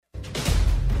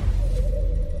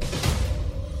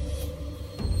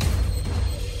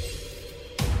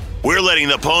we're letting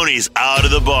the ponies out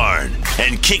of the barn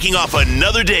and kicking off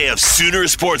another day of Sooner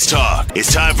Sports Talk.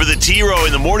 It's time for the T-Row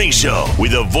in the Morning Show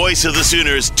with the voice of the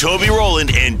Sooners, Toby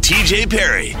Rowland and TJ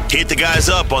Perry. Hit the guys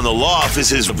up on the Law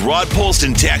Office's Rod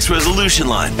Polston tax resolution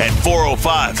line at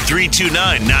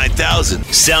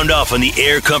 405-329-9000. Sound off on the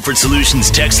Air Comfort Solutions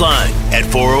text line at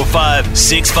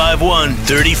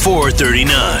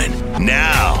 405-651-3439.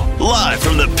 Now, live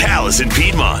from the Palace in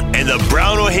Piedmont and the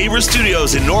Brown O'Haver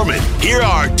Studios in Norman, here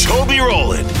are Toby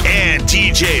Rowland and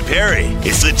TJ Perry.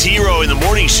 It's the T-Row in the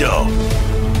Morning Show.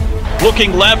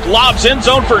 Looking left, lobs end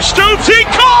zone for Stoops. He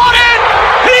caught it!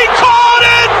 He caught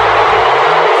it!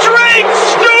 Drake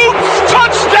Stoops,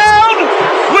 touchdown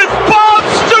with Bob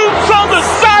Stoops on the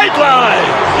sideline.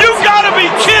 You've got to be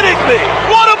kidding me.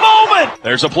 What a moment.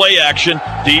 There's a play action.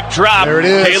 Deep drop. There it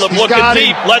is. Caleb He's looking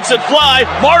deep. Lets it fly.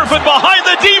 Marvin behind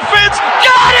the defense.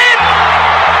 Got it!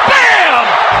 Bam!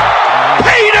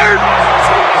 Peter!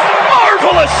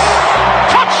 Marvelous!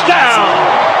 Touchdown!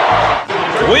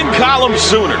 Win column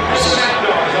Sooners.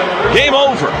 Game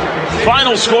over.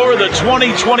 Final score of the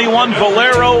 2021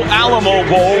 Valero Alamo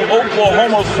Bowl.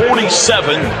 Oklahoma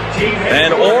 47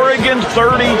 and Oregon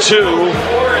 32.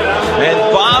 And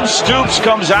Bob Stoops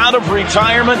comes out of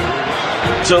retirement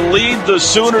to lead the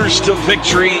Sooners to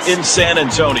victory in San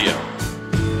Antonio.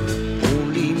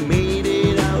 Only made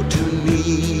it out to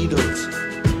meet us.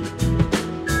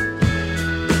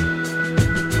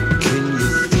 Can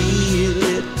you feel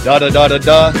it? Da da da da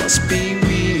da. Must be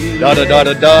real. Da da da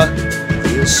da da.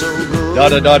 Feel so good. Da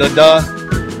da da da da.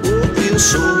 Oh, feel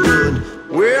so good.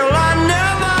 Well, I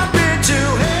never been to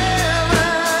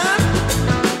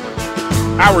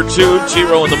heaven. Hour 2,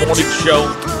 T-Row in the Morning Show.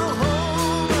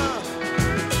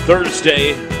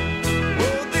 Thursday,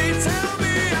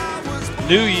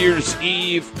 New Year's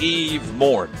Eve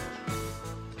morn.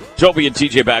 Toby and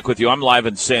TJ back with you. I'm live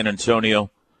in San Antonio.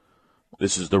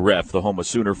 This is the Ref, the home of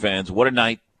Sooner fans. What a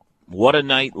night. What a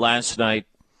night last night.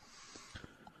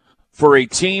 For a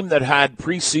team that had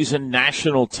preseason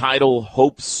national title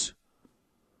hopes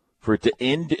for it to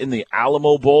end in the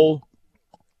Alamo Bowl,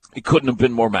 it couldn't have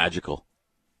been more magical.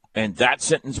 And that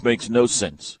sentence makes no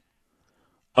sense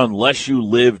unless you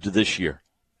lived this year.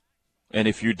 And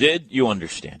if you did, you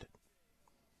understand it.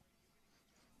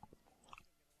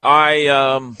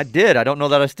 I did. I don't know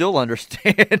that I still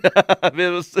understand.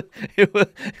 it was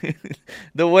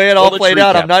the way it all played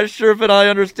out. I'm not sure if I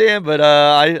understand, but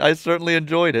I certainly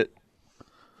enjoyed it.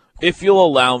 If you'll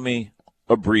allow me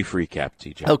a brief recap,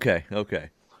 TJ. Okay.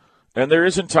 And there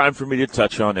isn't time for me to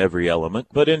touch on every element,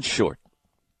 but in short,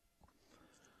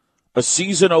 a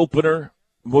season opener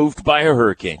moved by a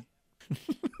hurricane.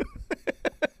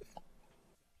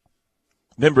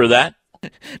 Remember that?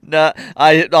 No,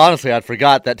 I'd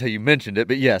forgot that till you mentioned it,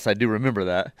 but yes, I do remember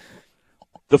that.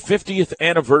 The 50th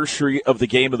anniversary of the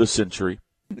game of the century.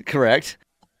 Correct.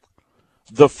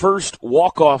 The first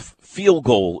walk-off field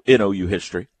goal in OU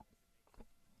history.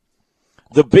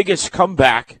 The biggest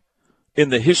comeback in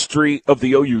the history of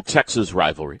the OU-Texas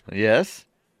rivalry. Yes.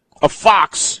 A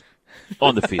fox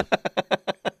on the field.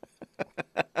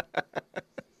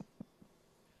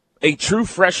 A true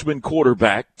freshman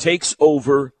quarterback takes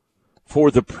over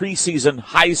for the preseason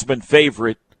Heisman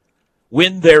favorite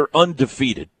when they're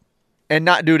undefeated. And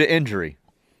not due to injury.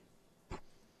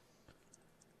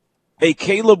 A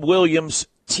Caleb Williams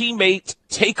teammate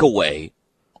takeaway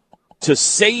to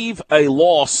save a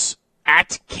loss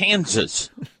at Kansas.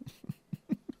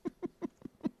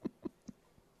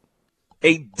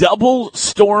 A double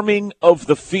storming of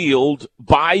the field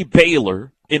by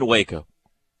Baylor in Waco.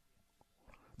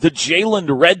 The Jalen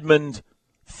Redmond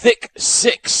Thick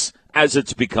Six, as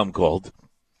it's become called,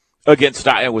 against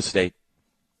Iowa State.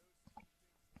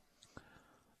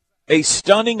 A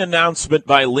stunning announcement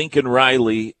by Lincoln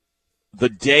Riley the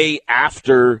day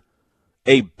after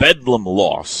a Bedlam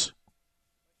loss.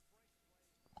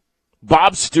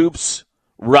 Bob Stoops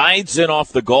rides in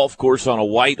off the golf course on a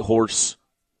white horse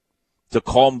to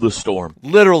calm the storm.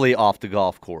 Literally off the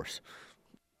golf course.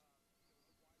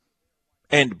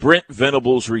 And Brent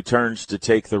Venables returns to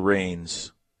take the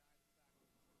reins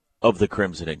of the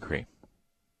Crimson and Cream.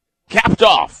 Capped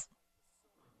off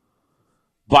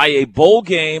by a bowl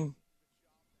game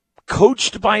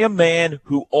coached by a man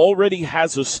who already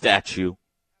has a statue.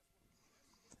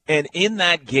 And in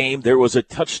that game, there was a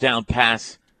touchdown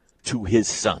pass to his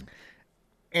son.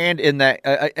 And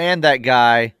that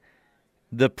guy,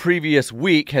 the previous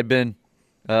week, had been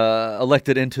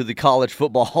elected into the College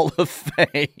Football Hall of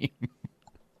Fame.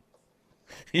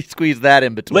 He squeezed that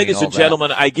in between. Ladies and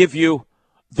gentlemen, I give you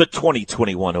the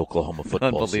 2021 Oklahoma football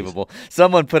Unbelievable. season.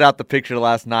 Someone put out the picture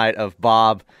last night of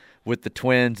Bob with the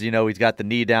Twins. He's got the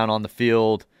knee down on the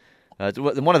field. It's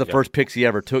one of the first picks he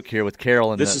ever took here with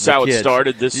Carroll and this is the how kids. it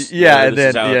started.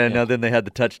 Then they had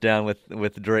the touchdown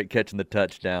with Drake catching the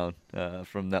touchdown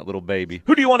from that little baby.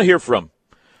 Who do you want to hear from?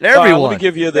 Everyone. Let me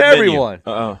give you the Everyone.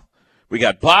 menu. We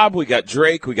got Bob, we got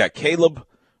Drake, we got Caleb,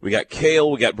 we got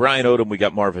Cale, we got Brian Odom, we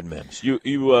got Marvin Mims. You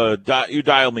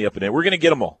dial me up in there. We're going to get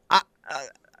them all.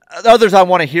 Others I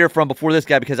want to hear from before this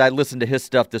guy because I listened to his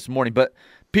stuff this morning, but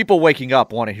people waking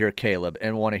up want to hear Caleb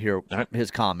and want to hear his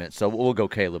comments. So we'll go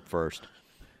Caleb first.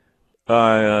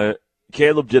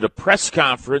 Caleb did a press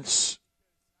conference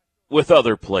with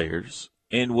other players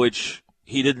in which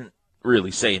he didn't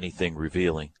really say anything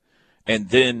revealing, and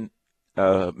then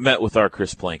met with our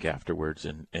Chris Plank afterwards,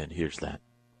 and here's that.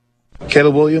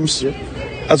 Caleb Williams,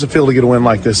 how's it feel to get a win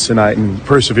like this tonight and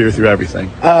persevere through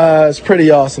everything? It's pretty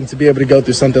awesome to be able to go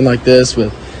through something like this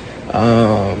with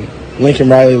Lincoln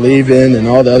Riley leaving and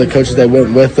all the other coaches that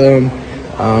went with him,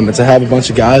 and to have a bunch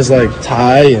of guys like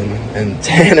Ty and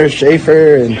Tanner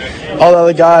Schaefer and all the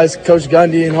other guys, Coach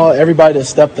Gundy and everybody that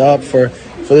stepped up for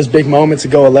this big moment to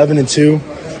go 11-2.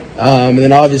 And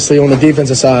then obviously on the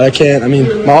defensive side,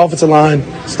 my offensive line,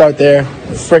 start there.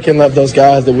 Freaking love those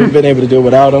guys that we've been able to do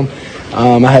without them.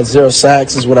 I had 0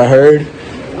 sacks is what I heard.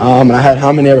 And I had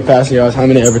how many ever passing yards, how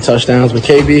many ever touchdowns. But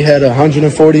KB had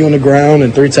 140 on the ground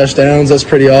and 3 touchdowns. That's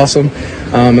pretty awesome.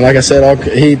 And like I said,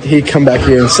 he'd come back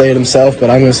here and say it himself, but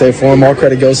I'm going to say it for him. All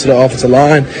credit goes to the offensive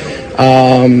line.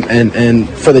 And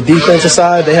for the defensive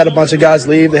side, they had a bunch of guys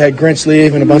leave. They had Grinch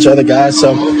leave and a bunch of other guys.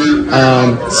 So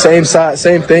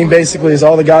same thing basically as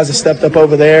all the guys that stepped up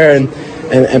over there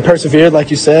and persevered, like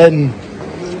you said. And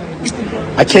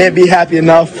I can't be happy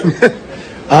enough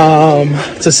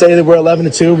to say that we're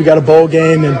 11-2. We got a bowl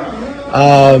game and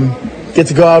get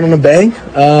to go out on a bang.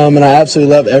 And I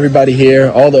absolutely love everybody here,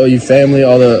 all the OU family,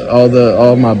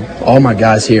 all my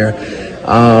guys here,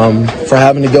 for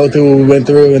having to go through what we went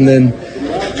through and then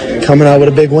coming out with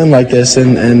a big win like this.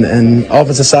 And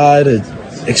offensive side,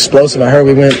 explosive. I heard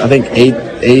we went, I think,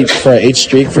 8 for an 8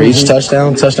 streak for each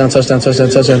touchdown.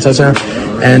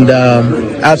 And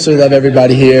absolutely love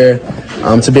everybody here.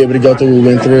 To be able to go through what we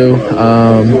went through.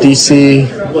 DC,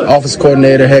 office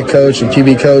coordinator, head coach, and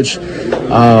QB coach,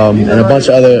 and a bunch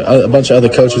of other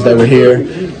coaches that were here.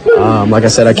 Like I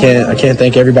said, I can't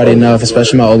thank everybody enough,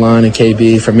 especially my O-line and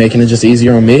KB, for making it just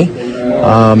easier on me.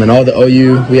 And all the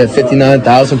OU, we had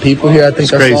 59,000 people here, I think.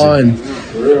 That's crazy. Saw, and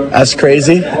that's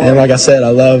crazy. And like I said, I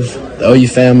love the OU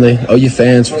family, OU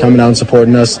fans for coming out and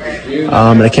supporting us.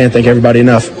 And I can't thank everybody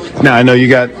enough. Now, I know you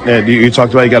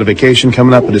talked about you got a vacation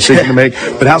coming up, a decision to make,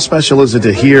 but how special is it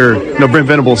to hear, Brent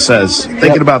Venables says,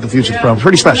 thinking about the future of the program?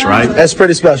 Pretty special, right? That's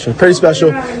pretty special.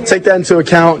 Take that into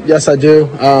account. Yes, I do,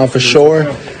 for sure.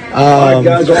 All right,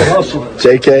 guys, all hustle.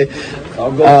 JK.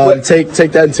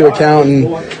 Take that into account,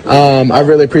 and I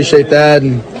really appreciate that.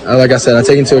 And like I said, I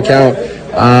take into account,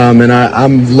 and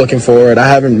I'm looking forward. I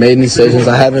haven't made any decisions.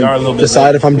 I haven't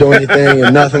decided if I'm doing anything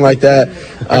and nothing like that.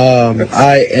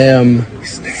 I am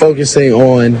focusing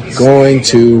on going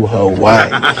to Hawaii.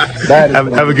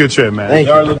 Have a good trip, man. Thank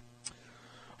you.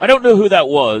 I don't know who that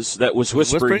was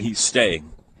whispering he's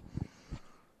staying.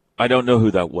 I don't know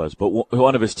who that was, but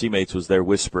one of his teammates was there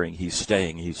whispering, he's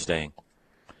staying.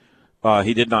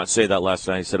 He did not say that last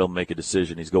night. He said he'll make a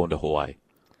decision. He's going to Hawaii.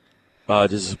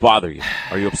 Does this bother you?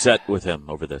 Are you upset with him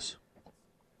over this?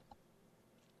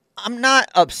 I'm not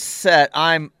upset.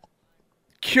 I'm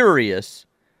curious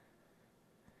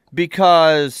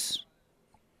because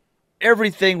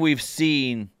everything we've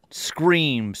seen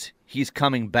screams he's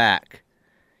coming back,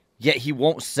 yet he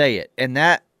won't say it. And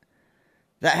that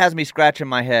has me scratching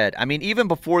my head. I mean, even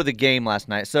before the game last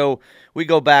night. So we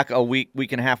go back a week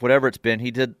and a half, whatever it's been.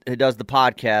 He does the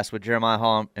podcast with Jeremiah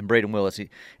Hall and Braden Willis.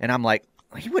 And I'm like,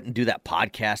 he wouldn't do that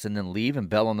podcast and then leave and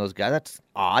bail on those guys. That's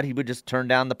odd. He would just turn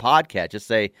down the podcast. Just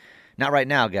say, not right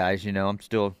now, guys. I'm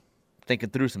still thinking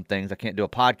through some things. I can't do a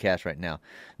podcast right now.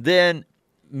 Then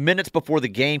minutes before the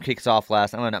game kicks off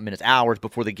hours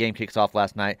before the game kicks off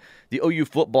last night, the OU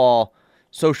football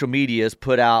social medias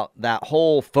put out that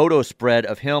whole photo spread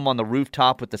of him on the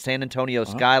rooftop with the San Antonio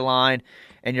skyline.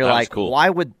 And you're like, cool. Why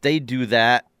would they do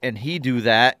that and he do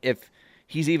that if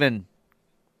he's even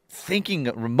thinking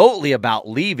remotely about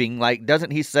leaving? Like,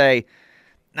 doesn't he say,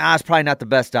 nah, it's probably not the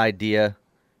best idea?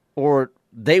 Or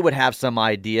they would have some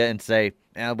idea and say,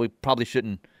 we probably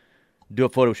shouldn't do a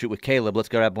photo shoot with Caleb. Let's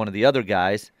go grab one of the other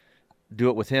guys, do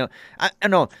it with him. I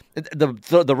know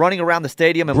the running around the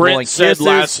stadium and Brent blowing said kisses.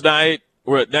 Last night,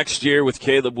 we're at next year with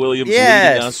Caleb Williams leading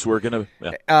us. We're going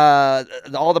to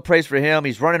all the praise for him.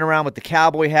 He's running around with the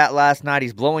cowboy hat last night.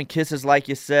 He's blowing kisses, like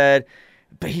you said.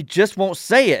 but he just won't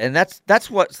say it, and that's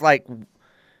what's like.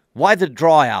 Why the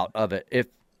draw out of it? If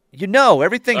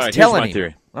everything's All right, telling here's my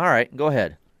theory. All right, go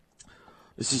ahead.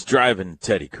 This is driving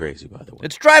Teddy crazy, by the way.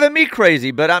 It's driving me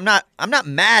crazy, but I'm not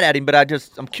mad at him, but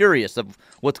I'm curious of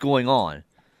what's going on.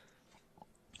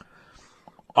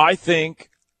 I think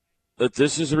that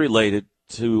this is related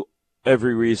to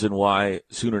every reason why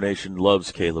Sooner Nation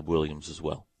loves Caleb Williams as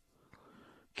well.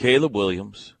 Caleb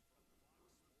Williams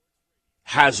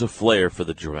has a flair for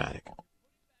the dramatic.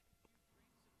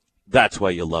 That's why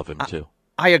you love him too.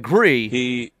 I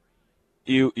agree.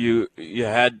 You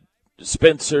had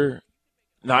Spencer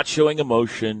not showing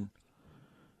emotion,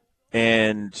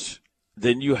 and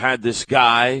then you had this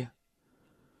guy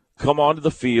come onto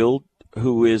the field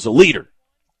who is a leader,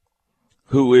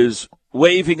 who is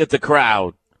waving at the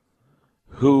crowd,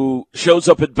 who shows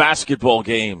up at basketball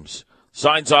games,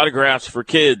 signs autographs for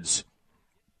kids.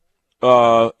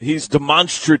 He's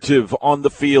demonstrative on the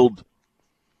field.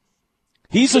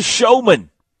 He's a showman.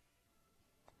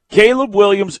 Caleb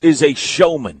Williams is a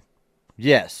showman.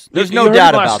 Yes, there's You no heard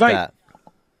doubt him last about night. that.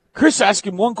 Chris asked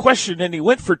him one question, and he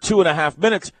went for 2.5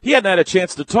 minutes. He hadn't had a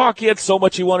chance to talk. He had so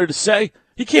much he wanted to say.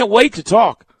 He can't wait to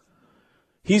talk.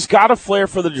 He's got a flair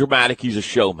for the dramatic. He's a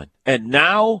showman. And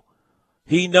now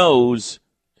he knows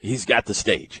he's got the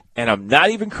stage. And I'm not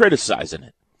even criticizing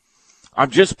it.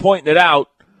 I'm just pointing it out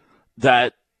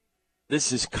that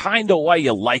this is kind of why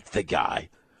you like the guy,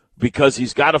 because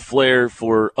he's got a flair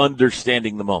for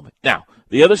understanding the moment. Now,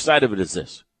 the other side of it is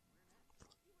this.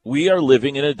 We are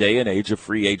living in a day and age of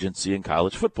free agency in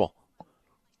college football.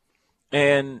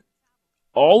 And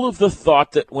all of the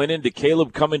thought that went into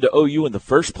Caleb coming to OU in the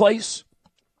first place,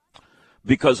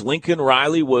 because Lincoln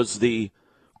Riley was the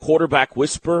quarterback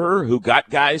whisperer who got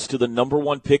guys to the number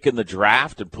 1 pick in the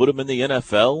draft and put him in the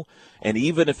NFL, and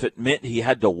even if it meant he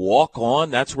had to walk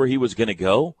on, that's where he was going to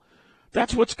go.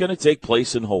 That's what's going to take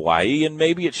place in Hawaii, and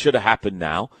maybe it should have happened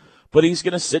now, but he's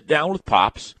going to sit down with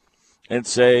Pops and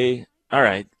say, all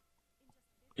right,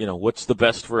 what's the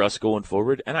best for us going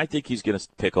forward? And I think he's going to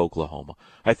pick Oklahoma.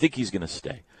 I think he's going to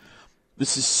stay.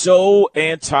 This is so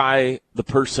anti the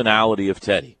personality of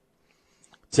Teddy.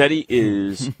 Teddy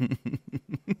is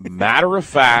matter of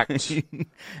fact,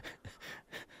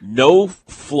 no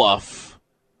fluff,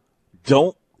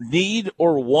 don't need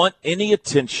or want any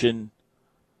attention.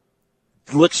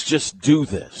 Let's just do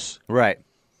this. Right.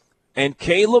 And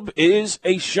Caleb is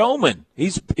a showman.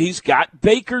 He's got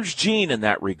Baker's gene in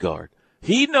that regard.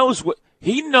 He knows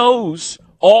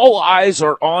all eyes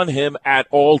are on him at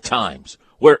all times,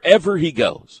 wherever he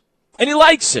goes. And he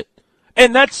likes it.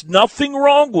 And that's nothing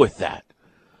wrong with that.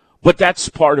 But that's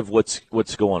part of what's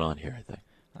going on here, I think.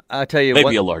 I'll tell you,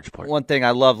 maybe a large part. One thing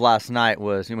I loved last night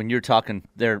was when you're talking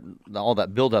there, all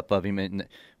that buildup of him, and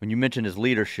when you mentioned his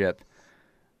leadership.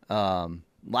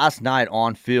 Last night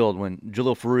on field when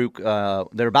Jalil Farouk,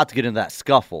 they're about to get into that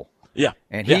scuffle. Yeah,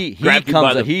 and he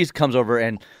comes over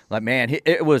and like, man,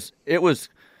 it was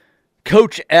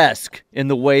Coach-esque in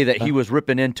the way that he was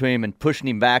ripping into him and pushing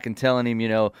him back and telling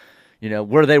him,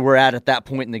 where they were at that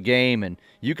point in the game, and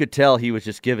you could tell he was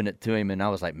just giving it to him. And I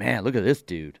was like, man, look at this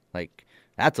dude, like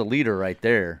that's a leader right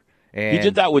there. And he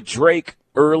did that with Drake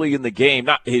early in the game.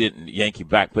 He didn't yank him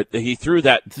back, but he threw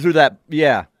that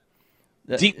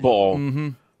deep ball,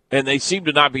 and they seemed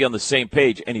to not be on the same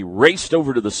page, and he raced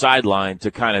over to the sideline to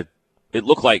kind of, it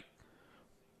looked like,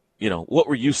 what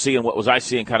were you seeing, what was I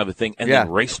seeing kind of a thing, and then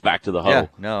raced back to the huddle.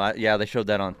 They showed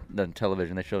that on the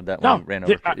television. They showed that when he ran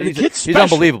over. He's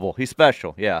unbelievable. He's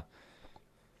special, yeah.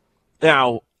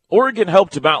 Now, Oregon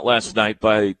helped him out last night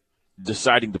by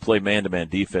deciding to play man-to-man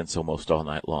defense almost all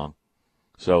night long.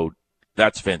 So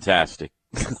that's fantastic.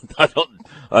 I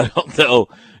don't know.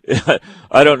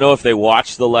 I don't know if they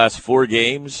watched the last 4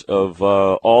 games of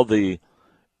all the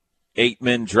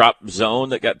 8-men drop zone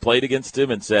that got played against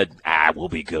him and said, we'll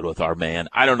be good with our man.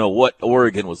 I don't know what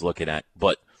Oregon was looking at,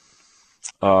 but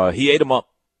he ate him up.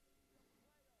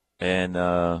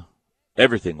 And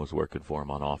everything was working for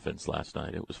him on offense last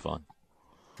night. It was fun.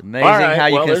 It's amazing how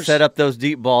you can set up those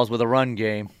deep balls with a run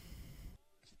game.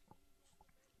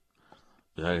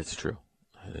 That is true.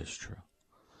 That is true.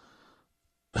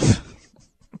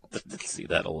 Didn't see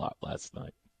that a lot last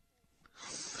night.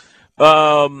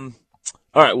 All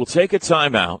right, we'll take a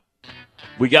timeout.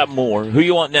 We got more. Who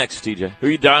you want next, TJ? Who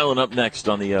are you dialing up next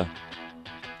on the?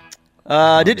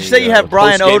 Did you say you have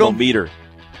Brian Odom? Meter.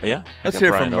 Yeah. Let's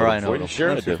hear from Brian Odom.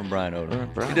 Sure, let's hear from Brian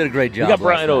Odom. He did a great job. We got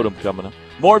Brian Odom coming up.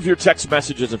 More of your text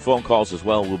messages and phone calls as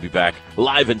well. We'll be back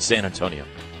live in San Antonio.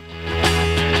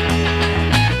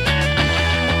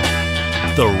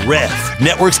 The Ref.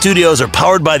 Network studios are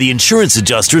powered by the insurance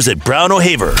adjusters at Brown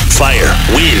O'Haver. Fire,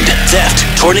 wind,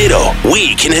 theft, tornado.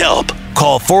 We can help.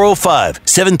 Call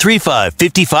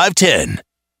 405-735-5510.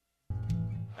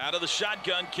 Out of the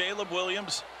shotgun, Caleb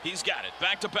Williams. He's got it.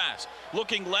 Back to pass.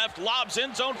 Looking left, lobs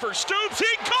end zone for Stoops.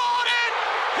 He caught it!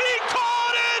 He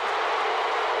caught it!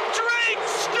 Drake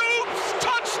Stoops,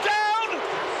 touchdown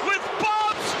with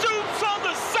Bob Stoops on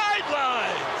the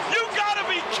sideline. You gotta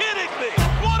be kidding me.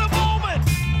 What a moment.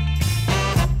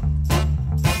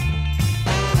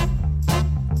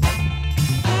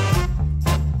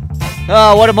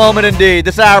 Oh, what a moment indeed.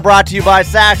 This hour brought to you by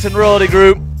Saxon Realty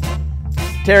Group.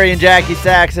 Terry and Jackie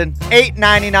Saxon,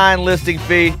 $8.99 listing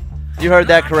fee. You heard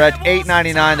that correct,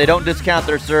 $8.99. They don't discount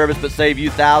their service, but save you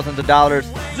thousands of dollars.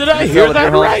 Did I hear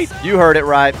that right? You heard it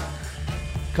right.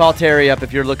 Call Terry up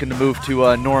if you're looking to move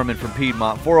to Norman from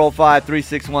Piedmont,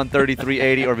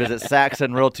 405-361-3380, or visit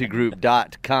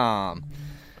SaxonRealtyGroup.com.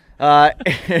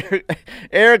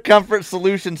 Air Comfort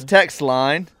Solutions text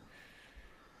line.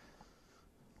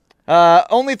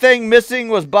 Only thing missing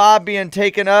was Bob being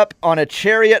taken up on a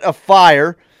chariot of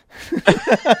fire.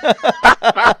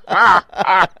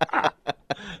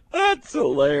 That's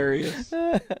hilarious.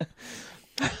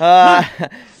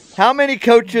 How many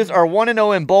coaches are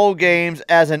 1-0 in bowl games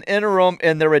as an interim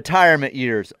in their retirement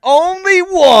years? Only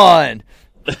one.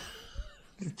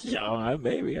 Yeah,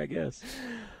 maybe, I guess.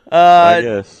 I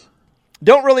guess.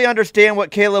 Don't really understand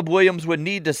what Caleb Williams would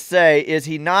need to say. Is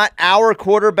he not our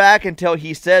quarterback until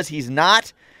he says he's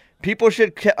not? People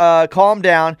should calm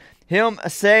down. Him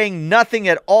saying nothing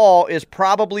at all is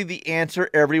probably the answer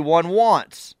everyone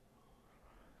wants.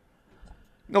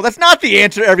 No, that's not the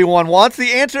answer everyone wants.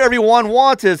 The answer everyone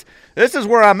wants is, this is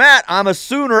where I'm at. I'm a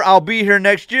Sooner. I'll be here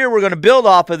next year. We're going to build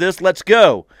off of this. Let's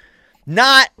go.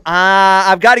 Not,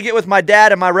 I've got to get with my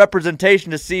dad and my representation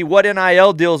to see what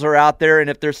NIL deals are out there, and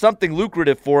if there's something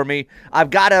lucrative for me, I've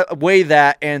got to weigh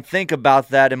that and think about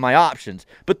that in my options.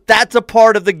 But that's a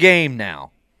part of the game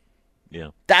now. Yeah.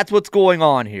 That's what's going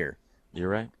on here. You're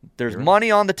right. There's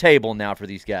money on the table now for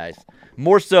these guys.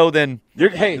 More so than the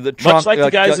trunk, much like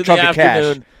the guys in the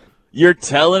afternoon, you're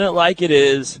telling it like it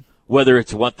is, whether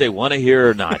it's what they want to hear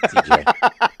or not, TJ.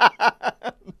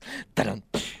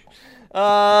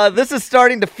 This is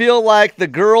starting to feel like the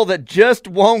girl that just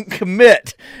won't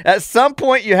commit. At some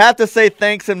point, you have to say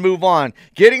thanks and move on.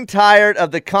 Getting tired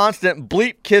of the constant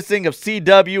bleep kissing of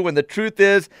CW when the truth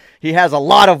is he has a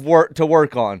lot of work to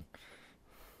work on.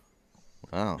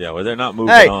 Wow. Yeah, well, they're not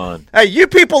moving on. Hey, you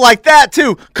people like that,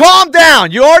 too. Calm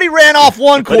down. You already ran off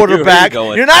one quarterback.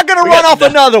 You're not going to run off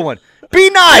another one. Be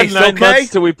nice, okay? 9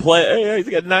 months till we play. Hey, he's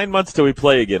got 9 months till we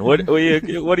play again. What are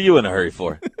you in a hurry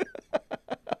for?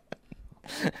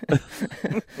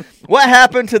 What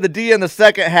happened to the D in the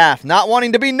second half? Not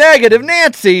wanting to be negative,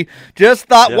 Nancy just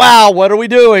thought, wow, what are we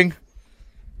doing?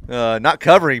 Not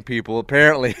covering people,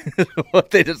 apparently,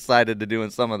 what they decided to do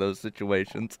in some of those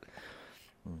situations.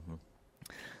 Mm-hmm.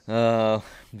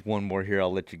 One more here.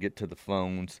 I'll let you get to the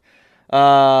phones.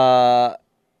 Ralph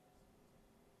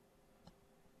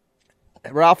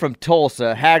from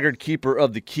Tulsa, Haggard keeper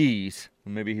of the keys.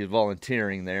 Maybe he's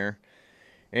volunteering there.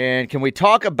 And can we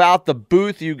talk about the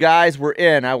booth you guys were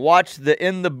in? I watched the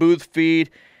In the Booth feed,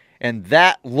 and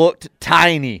that looked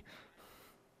tiny.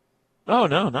 Oh,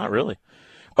 no, not really.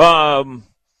 I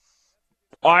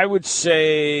would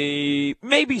say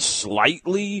maybe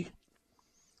slightly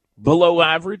below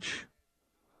average,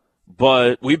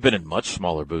 but we've been in much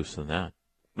smaller booths than that.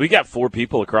 We got 4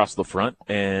 people across the front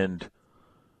and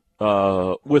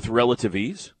with relative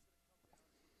ease.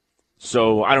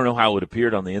 So I don't know how it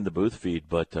appeared on the In the Booth feed,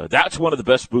 but that's one of the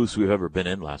best booths we've ever been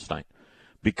in last night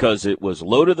because it was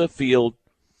low to the field,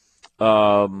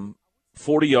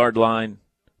 40-yard line,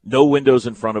 no windows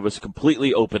in front of us,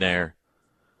 completely open air.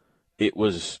 It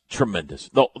was tremendous.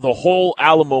 The whole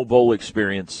Alamo Bowl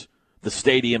experience, the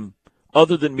stadium,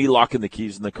 other than me locking the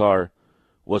keys in the car,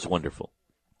 was wonderful.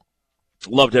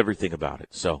 Loved everything about it.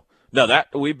 So, no,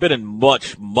 we've been in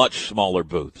much, much smaller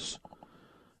booths.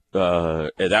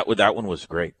 That one was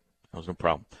great. That was no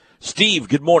problem. Steve,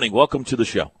 good morning. Welcome to the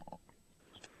show.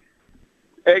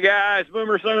 Hey, guys.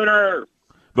 Boomer Sooner.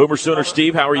 Boomer Sooner.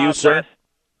 Steve, how are you, sir?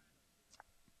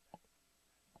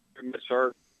 Good,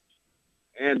 sir.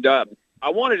 And I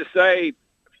wanted to say, if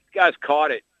you guys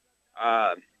caught it,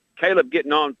 Caleb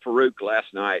getting on Farouk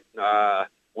last night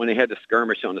when he had the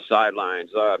skirmish on the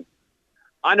sidelines.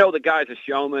 I know the guy's a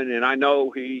showman, and I know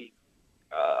he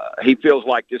feels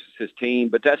like this is his team,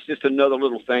 but that's just another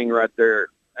little thing right there.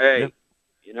 Hey,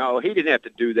 he didn't have to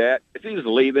do that. If he was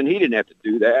leaving, he didn't have to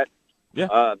do that.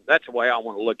 Yeah. That's the way I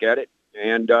want to look at it.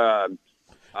 And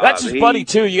That's his buddy,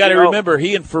 too. You got to remember,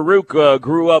 he and Farouk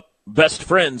grew up best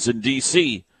friends in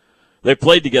D.C. They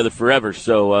played together forever,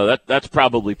 so that's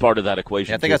probably part of that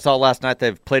equation. Yeah, I think I saw last night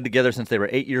they've played together since they were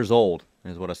 8 years old,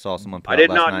 is what I saw someone put I did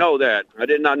out not last know that. I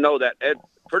did not know that.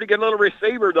 Pretty good little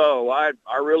receiver, though. I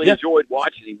really enjoyed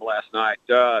watching him last night.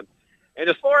 And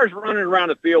as far as running around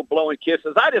the field blowing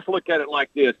kisses, I just look at it like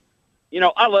this.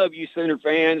 I love you Sooner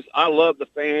fans. I love the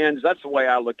fans. That's the way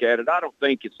I look at it. I don't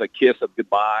think it's a kiss of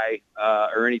goodbye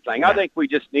or anything. I think we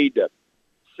just need to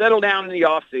settle down in the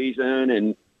off season,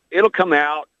 and it'll come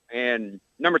out, and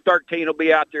number 13 will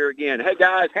be out there again. Hey,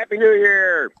 guys, Happy New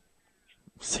Year.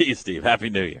 See you, Steve. Happy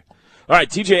New Year. All right,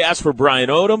 TJ asked for Brian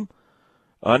Odom.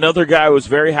 Another guy I was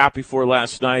very happy for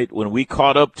last night. When we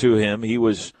caught up to him, he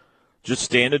was just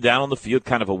standing down on the field,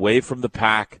 kind of away from the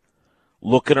pack,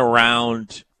 looking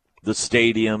around the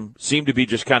stadium, seemed to be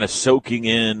just kind of soaking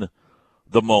in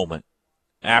the moment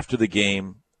after the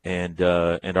game, and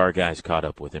our guys caught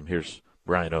up with him. Here's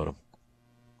Brian Odom.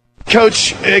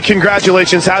 Coach,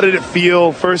 congratulations. How did it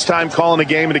feel first time calling a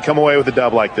game and to come away with a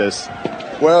dub like this?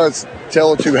 Well, it's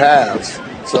tale of two halves.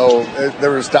 So there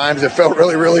was times it felt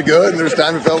really, really good, and there's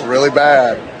times it felt really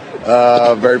bad.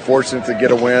 Very fortunate to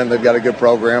get a win. They've got a good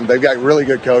program. They've got really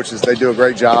good coaches. They do a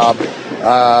great job.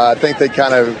 I think they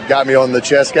kind of got me on the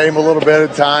chess game a little bit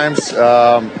at times.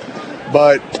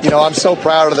 But, I'm so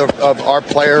proud of our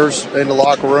players in the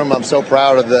locker room. I'm so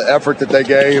proud of the effort that they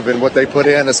gave and what they put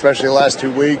in, especially the last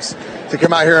 2 weeks, to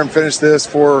come out here and finish this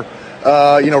for,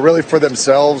 really for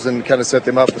themselves and kind of set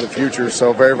them up for the future.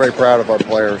 So very, very proud of our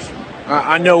players.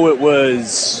 I know it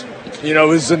was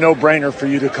a no-brainer for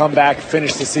you to come back,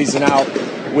 finish the season out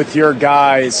with your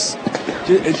guys.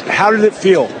 How did it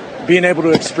feel being able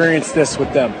to experience this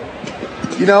with them?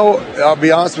 I'll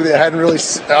be honest with you, I hadn't really,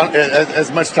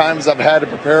 as much time as I've had to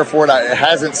prepare for it, it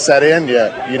hasn't set in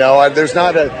yet.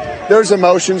 There's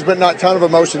emotions, but not a ton of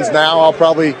emotions now. I'll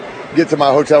probably get to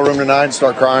my hotel room tonight and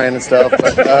start crying and stuff.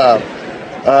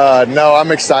 But no,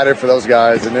 I'm excited for those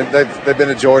guys, and they've been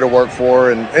a joy to work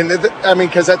for.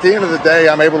 Because at the end of the day,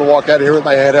 I'm able to walk out of here with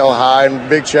my head held high and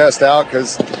big chest out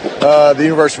because the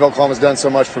University of Oklahoma has done so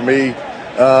much for me.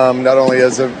 Not only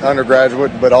as an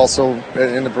undergraduate, but also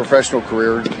in the professional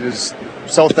career. Just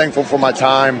so thankful for my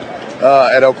time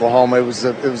at Oklahoma. It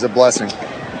was a blessing.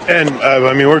 And,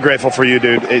 we're grateful for you,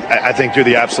 dude. I think you're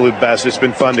the absolute best. It's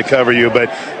been fun to cover you. But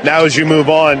now as you move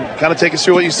on, kind of take us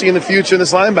through what you see in the future in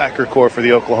this linebacker core for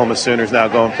the Oklahoma Sooners now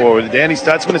going forward. Danny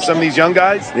Stutzman and some of these young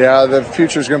guys? Yeah, the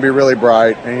future is going to be really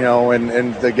bright.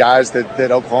 And the guys that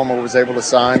Oklahoma was able to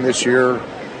sign this year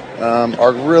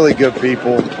are really good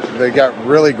people. They got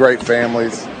really great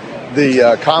families.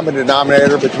 The common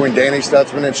denominator between Danny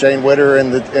Stutzman and Shane Witter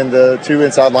and the two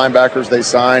inside linebackers they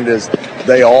signed is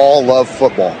they all love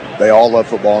football. They all love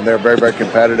football, and they're very, very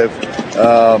competitive.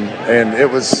 And it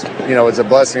was, it's a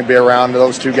blessing to be around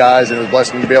those two guys, and it was a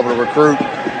blessing to be able to recruit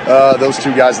those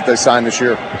two guys that they signed this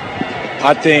year.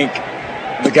 I think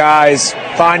the guys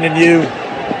finding you,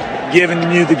 giving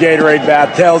you the Gatorade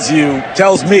bath tells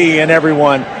me and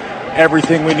everyone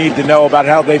everything we need to know about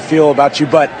how they feel about you.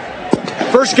 But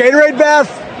first Gatorade bath?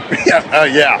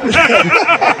 Yeah.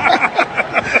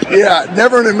 Yeah,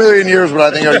 never in a million years would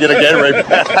I think I would get a Gatorade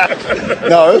bath.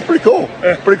 No, it was pretty cool.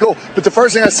 But the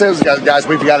first thing I said was, guys,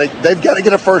 they've got to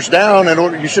get a first down,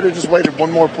 and you should have just waited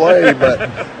one more play. But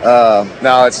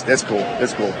no, it's cool.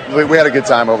 It's cool. We had a good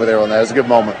time over there on that. It was a good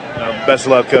moment. Best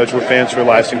of luck, Coach. We're fans for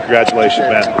life, and congratulations,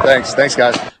 man. Thanks,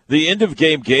 guys. The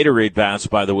end-of-game Gatorade baths,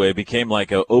 by the way, became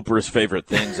like a Oprah's Favorite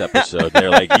Things episode. They're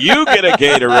like, you get a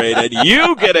Gatorade, and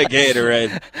you get a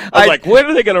Gatorade. I was like, when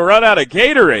are they going to run out of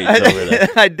Gatorades over there?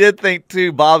 I did think,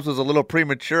 too, Bob's was a little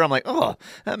premature. I'm like,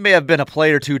 that may have been a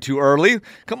play or two too early.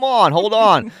 Come on, hold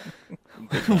on.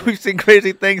 We've seen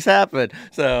crazy things happen.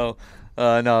 So,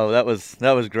 no, that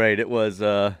was great. It was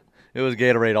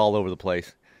Gatorade all over the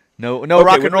place. No okay,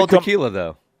 rock and roll tequila,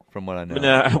 though. From what I know.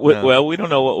 No. Well, we don't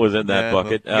know what was in that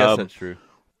bucket. Yes, that's true.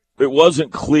 It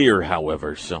wasn't clear,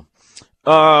 however. So,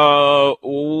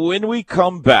 when we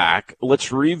come back,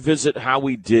 let's revisit how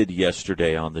we did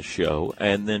yesterday on the show.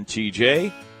 And then,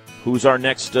 TJ, who's our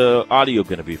next audio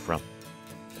going to be from?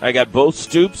 I got both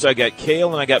Stoops, I got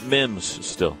Kale, and I got Mims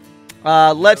still.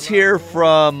 Let's hear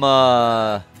from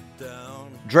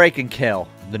Drake and Kale,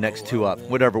 the next two up,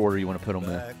 whatever order you want to put them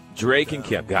in. Drake and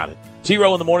Kim, got it.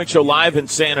 T-Row in the Morning Show live in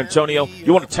San Antonio.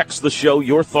 You want to text the show,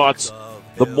 your thoughts,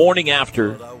 the morning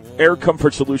after. Air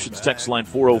Comfort Solutions text line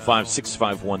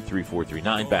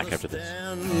 405-651-3439. Back after this.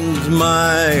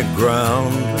 My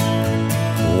ground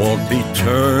won't be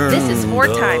turned. This is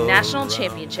four-time national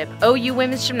championship OU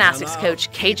women's gymnastics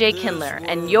coach KJ Kindler,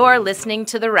 and you're listening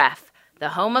to The Ref. the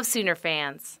home of Sooner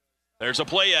fans. There's a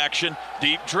play action,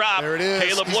 deep drop. There it is.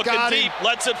 Caleb He's looking got deep, him.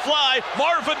 lets it fly.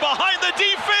 Marvin behind the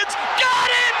defense, got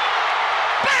it!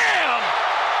 Bam!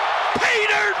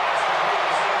 Peter!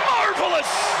 Marvelous!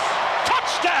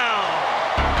 Touchdown!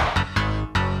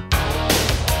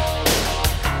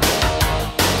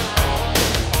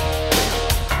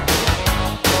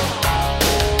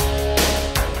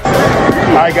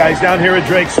 All right, guys, down here at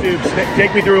Drake Stoops.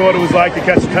 Take me through what it was like to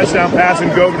catch a touchdown pass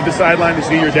and go over to the sideline to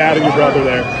see your dad and your brother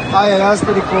there. Oh, yeah, that was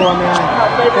pretty cool. I mean,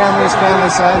 family is family,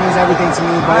 so that means everything to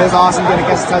me. But it was awesome getting to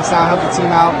catch a touchdown, help the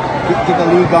team out, get the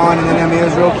league going. And then, I mean, it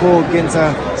was real cool getting to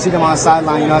see them on the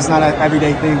sideline. You know, it's not an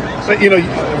everyday thing. But, you know,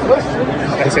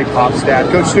 I say Pop's dad.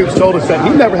 Coach Stoops told us that he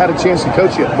never had a chance to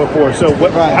coach you before. So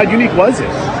how unique was it?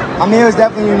 I mean, it was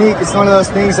definitely unique. It's one of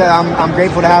those things that I'm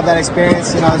grateful to have that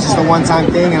experience. You know, it's just a one-time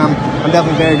thing, and I'm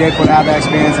definitely very grateful to have that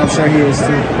experience. I'm sure he is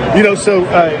too. You know, so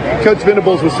Coach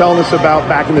Venables was telling us about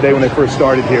back in the day when they first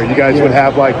started here. You guys would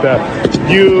have like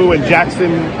you and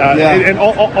Jackson and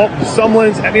all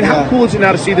Sumlins. I mean, how cool is it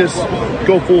now to see this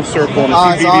go full circle and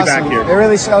to see BB back here? It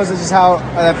really shows us just how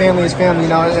family is family. You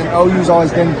know, and OU's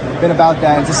always been about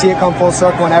that. And to see it come full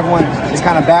circle and everyone is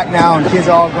kind of back now and kids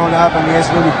are all grown up. I mean, it's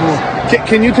really cool.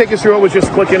 Can you take us through what was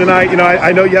just clicking tonight? You know,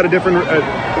 I know you had a different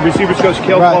receivers coach,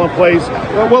 Kale, calling plays.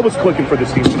 What was clicking for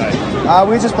this team tonight? We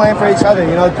were just playing for each other,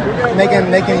 you know,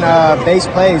 making base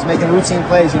plays, making routine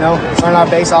plays, you know, running our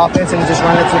base offense and just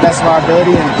running it to the best of our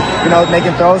ability and, you know,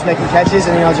 making throws, making catches,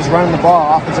 and, you know, just running the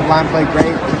ball. Offensive line played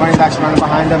great, running backs running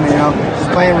behind them, and, you know, just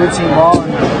playing routine ball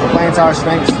and playing to our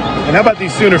strengths. And how about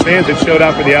these Sooner fans that showed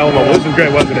up for the Alamo? This was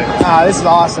great, wasn't it? This is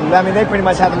awesome. I mean, they pretty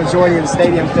much had the majority of the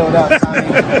stadium filled up. So, I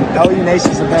mean, OU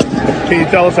Nation's the best. Can you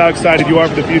tell us how excited you are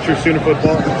for the future of Sooner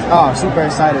football? Oh, super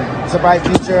excited. It's a bright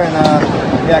future,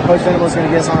 and Coach Venables is going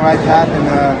to get us on the right path, and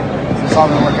it's all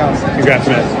going to work out. Congrats,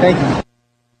 man. Thank you.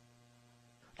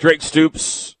 Drake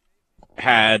Stoops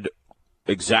had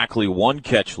exactly one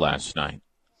catch last night,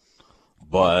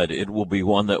 but it will be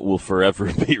one that will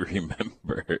forever be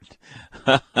remembered.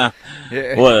 What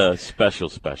a special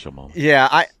moment.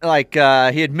 Yeah,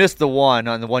 he had missed the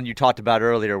one you talked about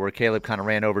earlier where Caleb kind of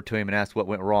ran over to him and asked what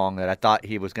went wrong, that I thought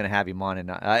he was going to have him on.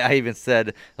 And I even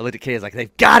said, I looked at Caleb like,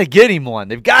 they've got to get him one.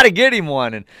 They've got to get him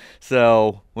one. And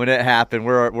so when it happened,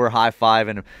 we're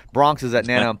high-fiving. Bronx is at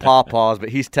Nana and Pawpaw's, but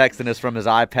he's texting us from his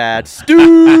iPad.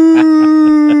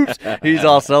 Stoops! He's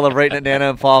all celebrating at Nana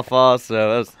and Pawpaw's,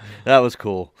 so that was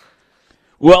cool.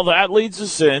 Well, that leads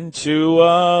us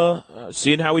into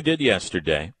seeing how we did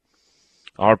yesterday.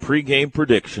 Our pregame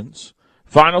predictions.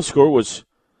 Final score was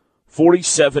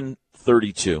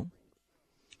 47-32.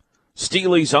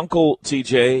 Steely's uncle,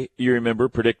 TJ, you remember,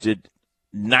 predicted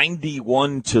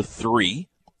 91-3.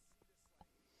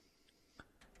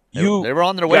 They were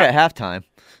on their way at halftime.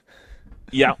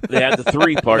 Yeah, they had the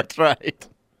 3 part. That's right.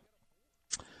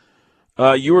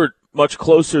 You were much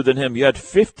closer than him. You had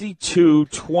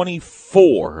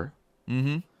 52-24,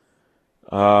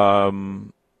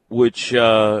 which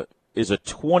is a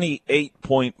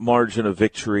 28-point margin of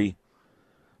victory.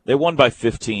 They won by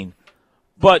 15,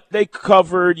 but they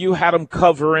covered. You had them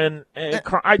covering.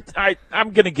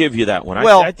 I'm going to give you that one.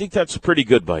 I think that's pretty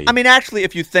good by you. I mean, actually,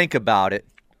 if you think about it,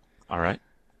 all right,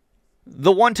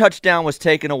 the one touchdown was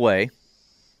taken away.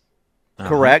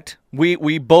 Correct.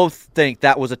 We both think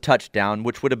that was a touchdown,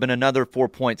 which would have been another 4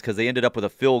 points because they ended up with a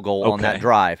field goal on that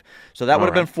drive. So that would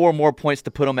have been 4 more points to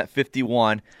put them at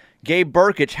 51. Gabe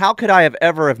Burkich, how could I have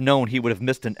ever known he would have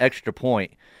missed an extra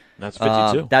point? That's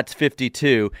 52. That's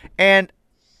 52. And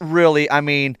really, I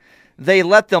mean, they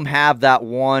let them have that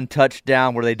one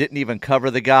touchdown where they didn't even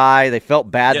cover the guy. They felt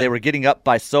bad. They were getting up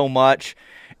by so much.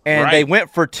 And they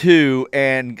went for 2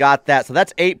 and got that. So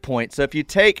that's 8 points. So if you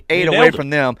take 8 away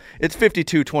from them, it's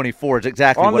 52-24 is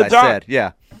exactly what I said.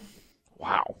 Yeah.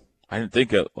 Wow. I didn't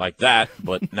think it like that,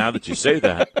 but now that you say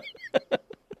that,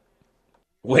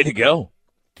 way to go.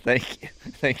 Thank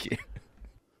you.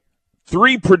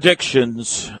 3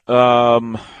 predictions.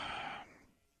 You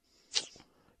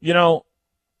know,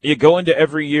 you go into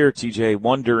every year, TJ,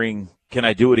 wondering, can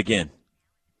I do it again?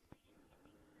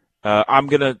 I'm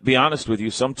going to be honest with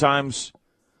you. Sometimes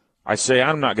I say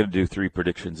I'm not going to do 3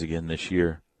 predictions again this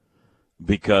year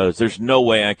because there's no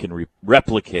way I can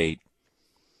replicate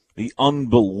the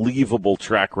unbelievable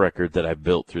track record that I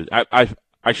built through. I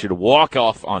should walk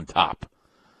off on top.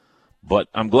 But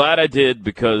I'm glad I did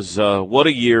because what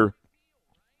a year.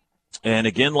 And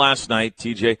again last night,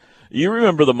 TJ, you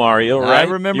remember the Mario, right? I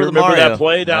remember the Mario. You remember that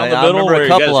play down the middle where he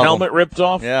got his helmet ripped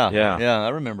off? Yeah, I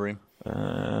remember him.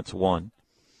 That's one.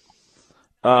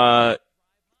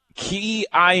 Key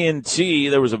INT,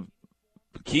 there was a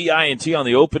key INT on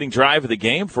the opening drive of the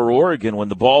game for Oregon when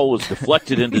the ball was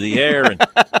deflected into the air and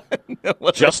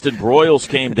Justin Broyles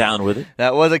came down with it.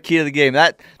 That was a key to the game.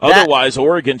 Otherwise,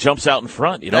 Oregon jumps out in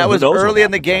front. That was early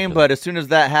in the game, but as soon as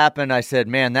that happened, I said,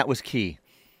 man, that was key.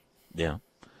 Yeah.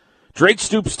 Drake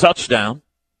Stoops touchdown.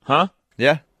 Huh?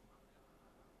 Yeah.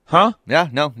 Huh? Yeah,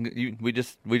 no, we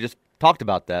just talked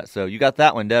about that, so you got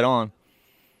that one dead on.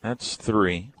 That's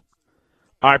 3.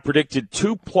 I predicted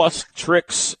 2+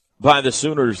 tricks by the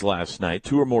Sooners last night,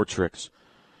 2 or more tricks.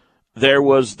 There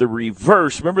was the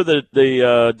reverse. Remember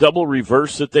the double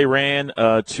reverse that they ran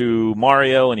to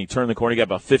Mario, and he turned the corner. He got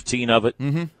about 15 of it,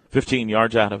 15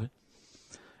 yards out of it.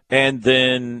 And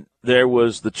then there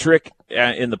was the trick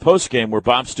in the postgame where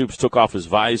Bob Stoops took off his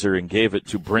visor and gave it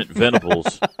to Brent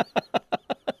Venables,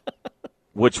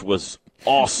 which was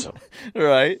awesome.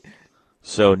 Right.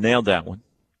 So nailed that one.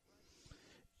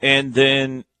 And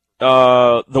then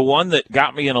the one that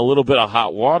got me in a little bit of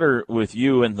hot water with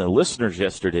you and the listeners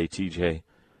yesterday, TJ,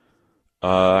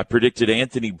 I predicted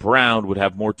Anthony Brown would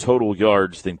have more total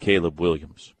yards than Caleb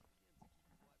Williams.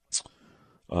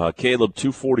 Caleb,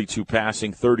 242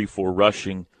 passing, 34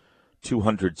 rushing,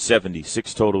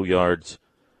 276 total yards.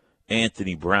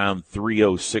 Anthony Brown,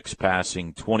 306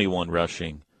 passing, 21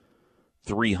 rushing,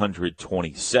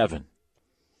 327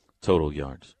 total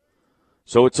yards.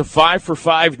 So it's a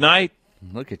 5-for-5 night.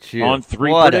 Look at you. On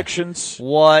 3 predictions.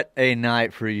 What a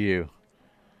night for you.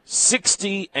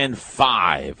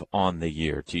 60-5 on the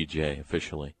year, TJ,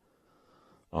 officially,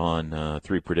 on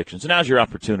 3 predictions. And now's your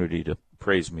opportunity to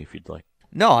praise me if you'd like.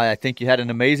 No, I think you had an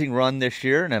amazing run this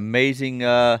year, an amazing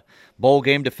bowl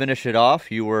game to finish it off.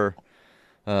 You were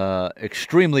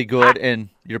extremely good in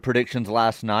your predictions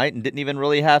last night and didn't even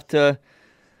really have to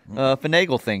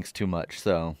finagle things too much.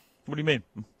 So, what do you mean?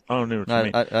 I don't know what you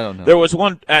mean. I don't know. There was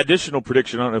one additional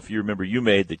prediction, I don't know if you remember, you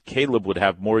made that Caleb would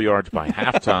have more yards by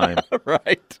halftime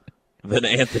right. than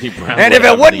Anthony Brown. And if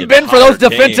it wouldn't been for those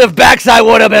defensive backs, I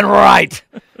would have been right.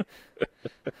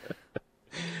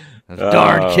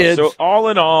 Darn kids. So all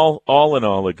in all,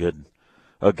 a good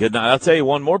night. I'll tell you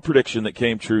one more prediction that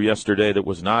came true yesterday that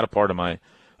was not a part of my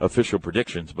official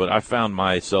predictions, but I found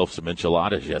myself some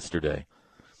enchiladas yesterday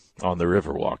on the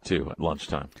Riverwalk too at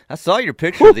lunchtime. I saw your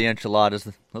picture of the enchiladas.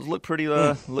 Those look pretty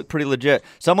legit.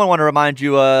 Someone want to remind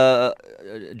you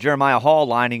Jeremiah Hall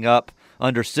lining up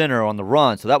under center on the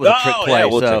run, so that was a trick play. Yeah,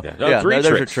 we'll so take that. 3 there's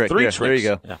tricks. your trick. 3 tricks. There you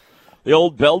go. Yeah. The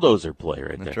old Belldozer play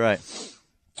right there. That's right.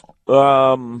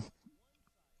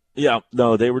 Yeah,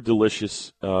 no, they were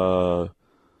delicious. I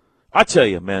tell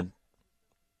you, man,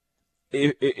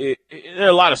 there are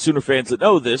a lot of Sooner fans that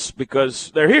know this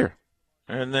because they're here.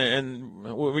 And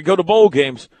when we go to bowl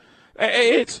games,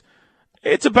 it's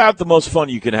about the most fun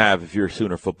you can have if you're a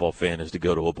Sooner football fan is to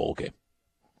go to a bowl game.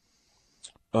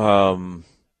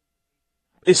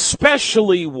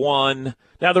 Especially one,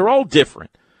 now they're all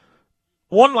different.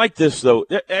 One like this, though,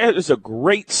 it is a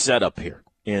great setup here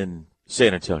in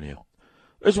San Antonio.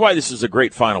 That's why this is a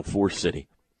great Final Four city.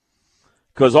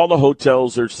 Because all the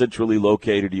hotels are centrally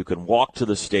located. You can walk to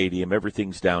the stadium.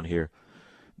 Everything's down here.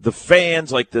 The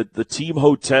fans, like the team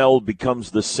hotel, becomes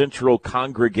the central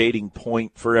congregating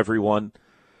point for everyone.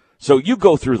 So you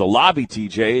go through the lobby,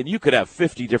 TJ, and you could have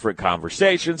 50 different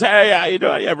conversations. Hey,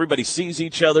 everybody sees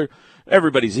each other.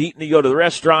 Everybody's eating. You go to the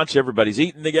restaurants, everybody's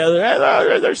eating together.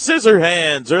 Hey, there's Scissor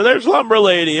Hands, or there's Lumber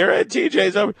Lady, or hey,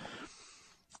 TJ's over.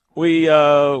 We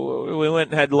went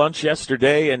and had lunch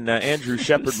yesterday, and Andrew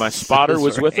Shepard, my spotter,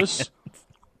 was with us.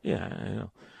 Yeah, I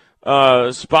know.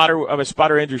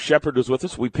 Spotter Andrew Shepard was with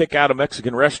us. We pick out a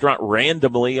Mexican restaurant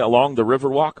randomly along the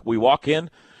Riverwalk. We walk in.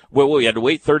 We had to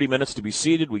wait 30 minutes to be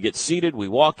seated. We get seated. We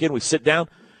walk in. We sit down.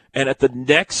 And at the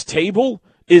next table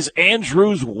is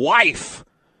Andrew's wife.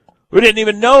 We didn't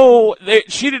even know.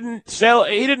 He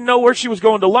didn't know where she was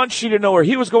going to lunch. She didn't know where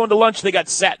he was going to lunch. They got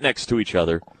sat next to each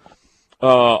other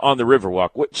on the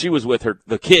Riverwalk. She was with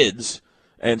the kids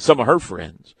and some of her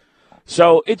friends.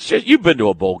 So it's just, you've been to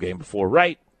a bowl game before,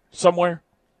 right? Somewhere?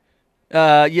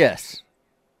 Yes.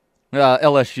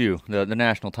 LSU, the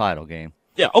national title game.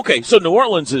 Yeah, okay. So New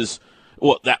Orleans is,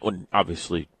 well, that one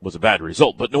obviously was a bad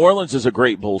result, but New Orleans is a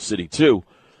great bowl city too,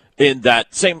 in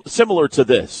that similar to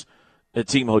this. A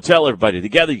team hotel, everybody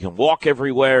together, you can walk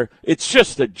everywhere. It's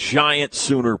just a giant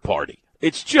Sooner party.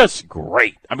 It's just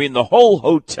great. I mean, the whole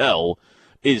hotel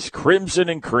is crimson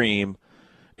and cream.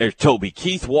 There's Toby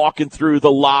Keith walking through the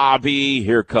lobby.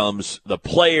 Here comes the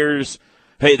players.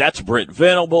 Hey, that's Brent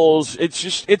Venables.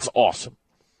 It's awesome.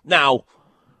 Now,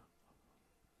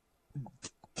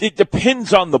 it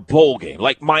depends on the bowl game.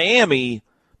 Like Miami,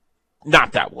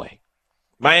 not that way.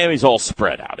 Miami's all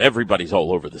spread out. Everybody's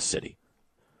all over the city.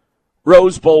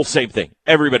 Rose Bowl, same thing.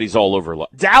 Everybody's all over.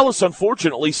 Dallas,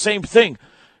 unfortunately, same thing.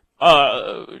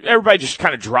 Everybody just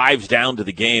kind of drives down to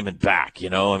the game and back,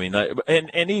 I mean,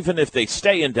 and even if they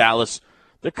stay in Dallas,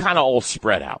 they're kind of all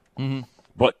spread out. Mm-hmm.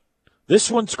 But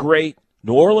this one's great.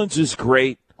 New Orleans is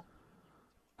great.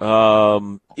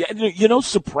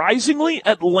 Surprisingly,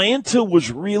 Atlanta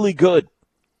was really good.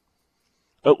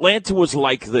 Atlanta was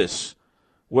like this,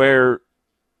 where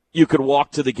you could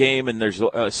walk to the game and there's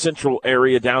a central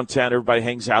area downtown. Everybody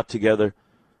hangs out together.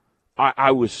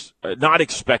 I was not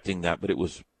expecting that, but it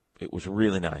was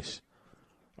really nice.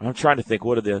 I'm trying to think.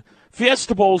 What are the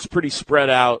Fiesta Bowl's pretty spread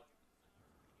out.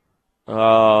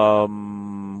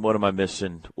 What am I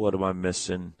missing?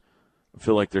 I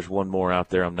feel like there's one more out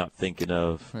there I'm not thinking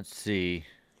of. Let's see.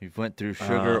 You've went through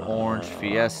Sugar, Orange,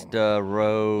 Fiesta,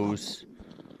 Rose.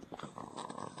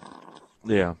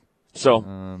 Yeah. So,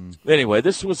 anyway,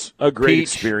 this was a great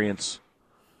experience.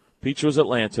 Peach was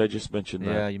Atlanta. I just mentioned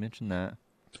that. Yeah, you mentioned that.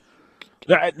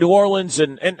 New Orleans,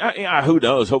 and who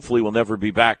knows? Hopefully we'll never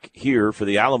be back here for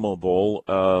the Alamo Bowl.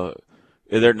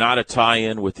 They're not a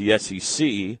tie-in with the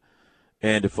SEC.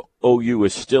 And if OU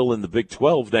is still in the Big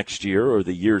 12 next year or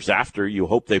the years after, you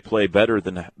hope they play better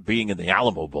than being in the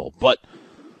Alamo Bowl. But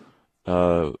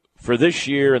for this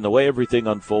year and the way everything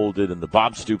unfolded and the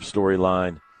Bob Stoops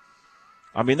storyline,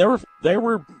 I mean, there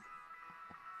were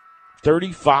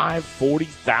 35,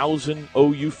 40,000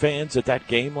 OU fans at that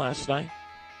game last night.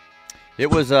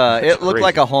 It was it looked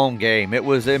like a home game. It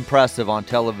was impressive on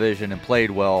television and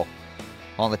played well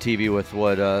on the TV with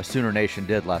what Sooner Nation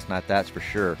did last night, that's for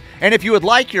sure. And if you would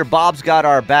like your Bob's Got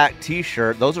Our Back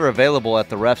t-shirt, those are available at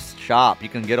the Ref's shop. You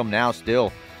can get them now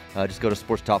still. Just go to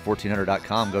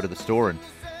sportstalk1400.com, go to the store, and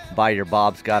buy your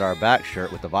Bob's Got Our Back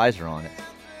shirt with the visor on it.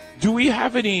 Do we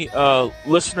have any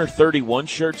Listener 31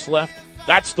 shirts left?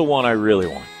 That's the one I really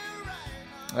want.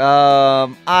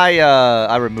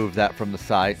 I removed that from the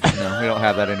site. No, we don't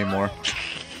have that anymore.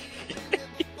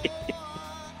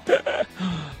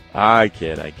 I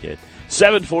kid.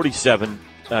 7:47,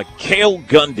 Cale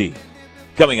Gundy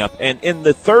coming up. And in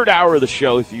the third hour of the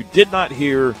show, if you did not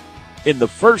hear in the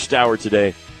first hour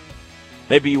today,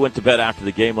 maybe you went to bed after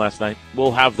the game last night,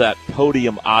 we'll have that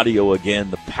podium audio again,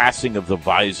 the passing of the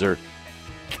visor.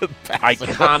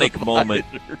 Iconic moment.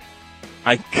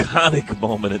 Iconic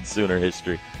moment in Sooner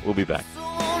history. We'll be back.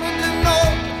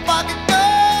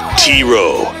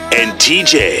 T-Row and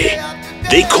TJ,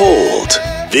 they cold.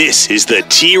 This is the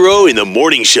T-Row in the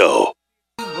Morning Show.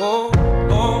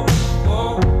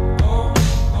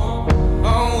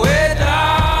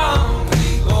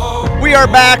 We are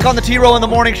back on the T-Row in the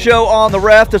Morning Show on the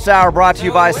Ref. This hour brought to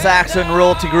you by Saxon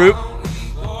Realty Group.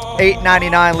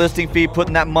 $8.99 listing fee,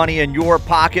 putting that money in your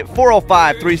pocket.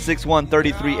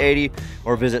 405-361-3380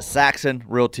 or visit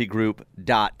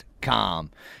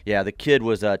saxonrealtygroup.com. Yeah, the kid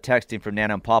was texting from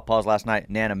Nana and Pawpaws last night.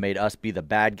 Nana made us be the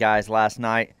bad guys last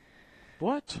night.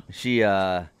 What? She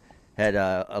had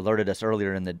alerted us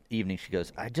earlier in the evening. She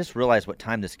goes, I just realized what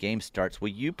time this game starts. Will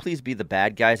you please be the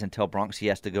bad guys and tell Bronx he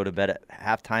has to go to bed at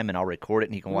halftime, and I'll record it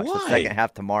and he can watch the second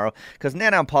half tomorrow? Because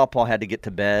Nana and Pawpaw had to get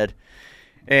to bed.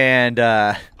 And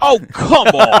oh, come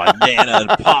on, Nana and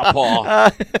Pawpaw.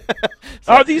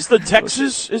 Are these the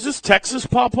Texas? Is this Texas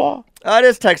Pawpaw? It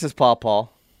is Texas Pawpaw.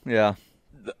 Yeah.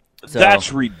 So,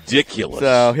 that's ridiculous.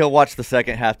 So he'll watch the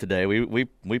second half today. We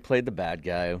played the bad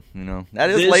guy.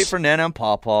 That is late for Nana and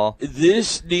Pawpaw.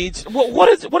 This needs. What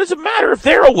does it matter if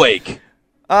they're awake?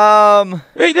 He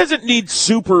doesn't need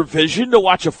supervision to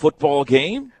watch a football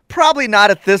game. Probably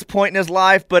not at this point in his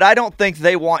life, but I don't think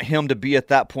they want him to be at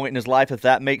that point in his life, if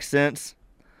that makes sense.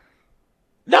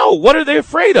 No, what are they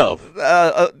afraid of?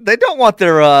 They don't want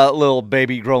their little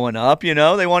baby growing up,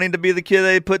 They want him to be the kid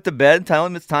they put to bed and tell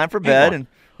him it's time for bed. And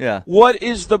yeah. What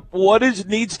needs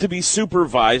to be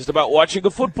supervised about watching a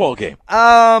football game?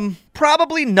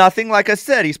 Probably nothing. Like I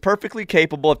said, he's perfectly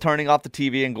capable of turning off the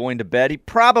TV and going to bed. He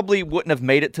probably wouldn't have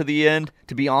made it to the end.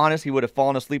 To be honest, he would have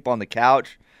fallen asleep on the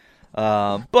couch.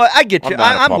 But I get you.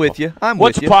 I'm with you.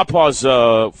 What's Pawpaw's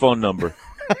phone number?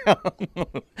 You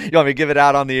want me to give it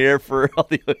out on the air for all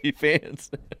the OU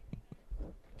fans?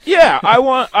 Yeah, I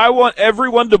want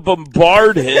everyone to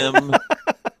bombard him.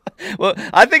 Well,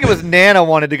 I think it was Nana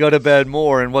wanted to go to bed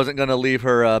more and wasn't going to leave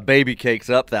her baby cakes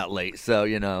up that late. So,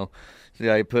 yeah,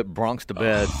 he put Bronx to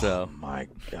bed. So, my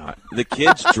God. The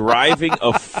kid's driving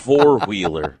a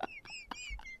four-wheeler.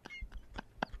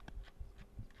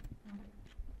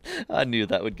 I knew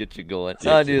that would get you going.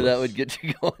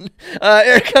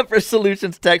 Air Comfort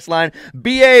Solutions text line.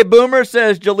 B.A. Boomer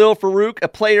says Jalil Farouk, a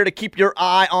player to keep your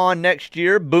eye on next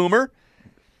year. Boomer.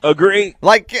 Agree.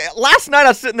 Like, last night I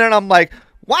was sitting there and I'm like,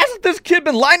 Why hasn't this kid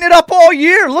been lighting it up all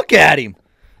year? Look at him.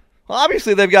 Well,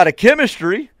 obviously, they've got a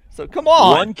chemistry, so come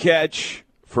on. 1 catch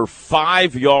for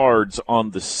 5 yards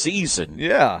on the season.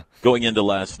 Yeah. Going into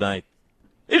last night.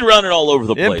 He's running all over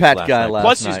the place Impact guy night. last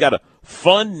Plus, night. he's got a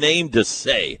fun name to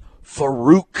say,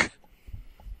 Farouk.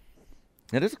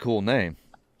 It is a cool name.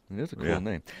 It is a cool Yeah.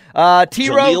 name.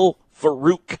 Jaleel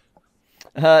Farouk.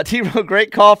 T-Row,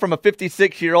 great call from a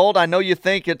 56-year-old. I know you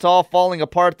think it's all falling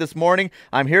apart this morning.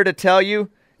 I'm here to tell you,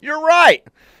 you're right.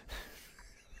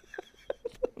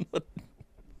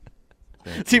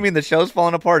 Do you mean the show's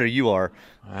falling apart or you are?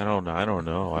 I don't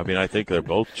know. I mean, I think they're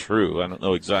both true. I don't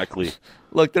know exactly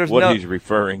Look, there's what no, he's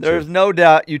referring There's to. no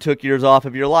doubt you took years off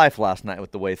of your life last night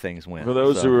with the way things went. For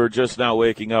those so. who are just now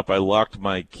waking up, I locked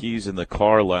my keys in the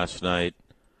car last night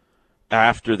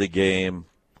after the game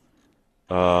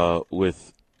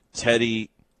with Teddy,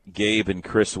 Gabe, and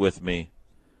Chris with me.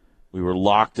 We were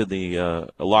locked in the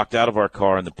locked out of our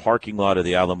car in the parking lot of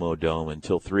the Alamo Dome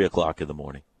until 3 o'clock in the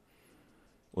morning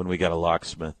when we got a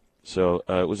locksmith. So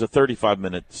it was a 35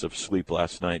 minutes of sleep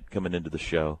last night coming into the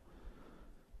show.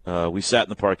 We sat in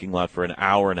the parking lot for an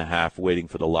hour and a half waiting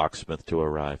for the locksmith to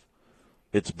arrive.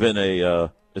 It's been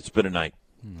a night.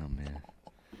 Oh, man.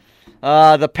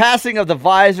 The passing of the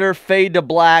visor, fade to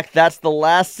black. That's the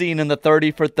last scene in the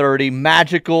 30 for 30.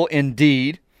 Magical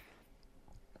indeed.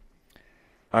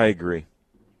 I agree.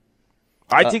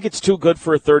 I think it's too good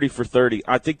for a 30 for 30.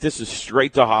 I think this is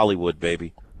straight to Hollywood,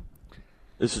 baby.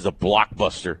 This is a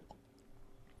blockbuster.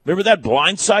 Remember that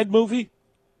Blindside movie?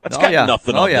 That's got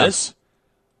nothing on this.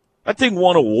 That thing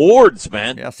won awards,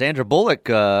 man. Yeah, Sandra Bullock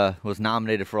was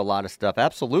nominated for a lot of stuff.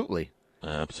 Absolutely.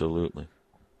 Absolutely.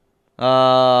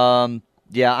 Yeah,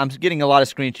 I'm getting a lot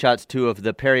of screenshots, too, of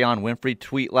the Perion Winfrey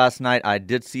tweet last night. I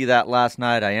did see that last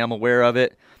night. I am aware of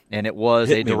it, and it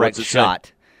was a direct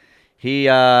shot. He,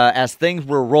 as things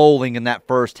were rolling in that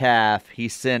first half, he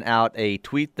sent out a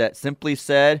tweet that simply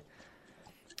said,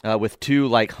 with 2,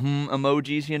 like,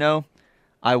 emojis, you know,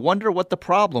 I wonder what the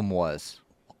problem was.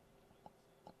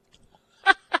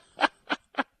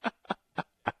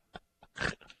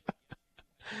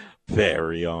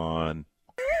 Perion.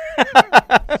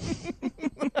 I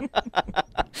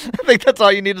think that's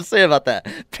all you need to say about that.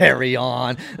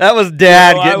 Perion. That was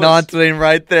Dad getting on to him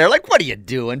right there. Like, what are you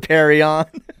doing, Perion?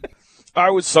 I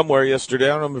was somewhere yesterday. I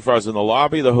don't remember if I was in the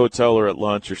lobby of the hotel or at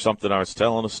lunch or something. I was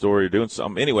telling a story or doing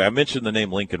something. Anyway, I mentioned the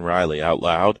name Lincoln Riley out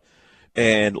loud,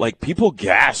 and, like, people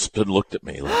gasped and looked at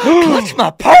me. Like, clutch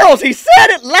my pearls. He said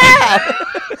it loud.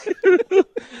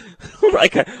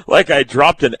 like I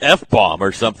dropped an F-bomb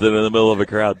or something in the middle of a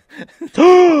crowd.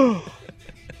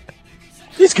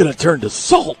 He's going to turn to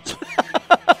salt.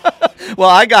 Well,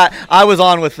 I was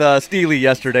on with Steely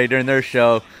yesterday during their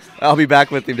show. I'll be back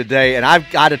with him today, and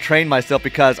I've got to train myself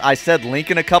because I said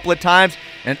Lincoln a couple of times,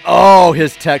 and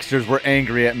his texters were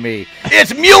angry at me.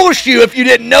 It's Muleshoe if you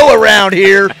didn't know around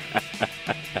here.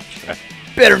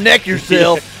 Better neck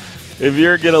yourself. If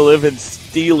you're going to live in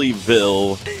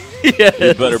Steelyville, yes.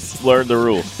 You better learn the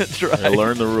rule. That's right.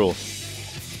 Learn the rule.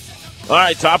 All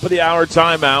right, top of the hour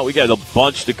timeout. We got a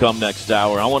bunch to come next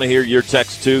hour. I want to hear your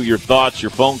text, too, your thoughts,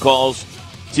 your phone calls.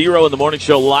 T-Row in the Morning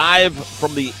Show live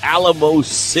from the Alamo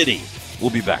City.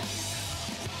 We'll be back.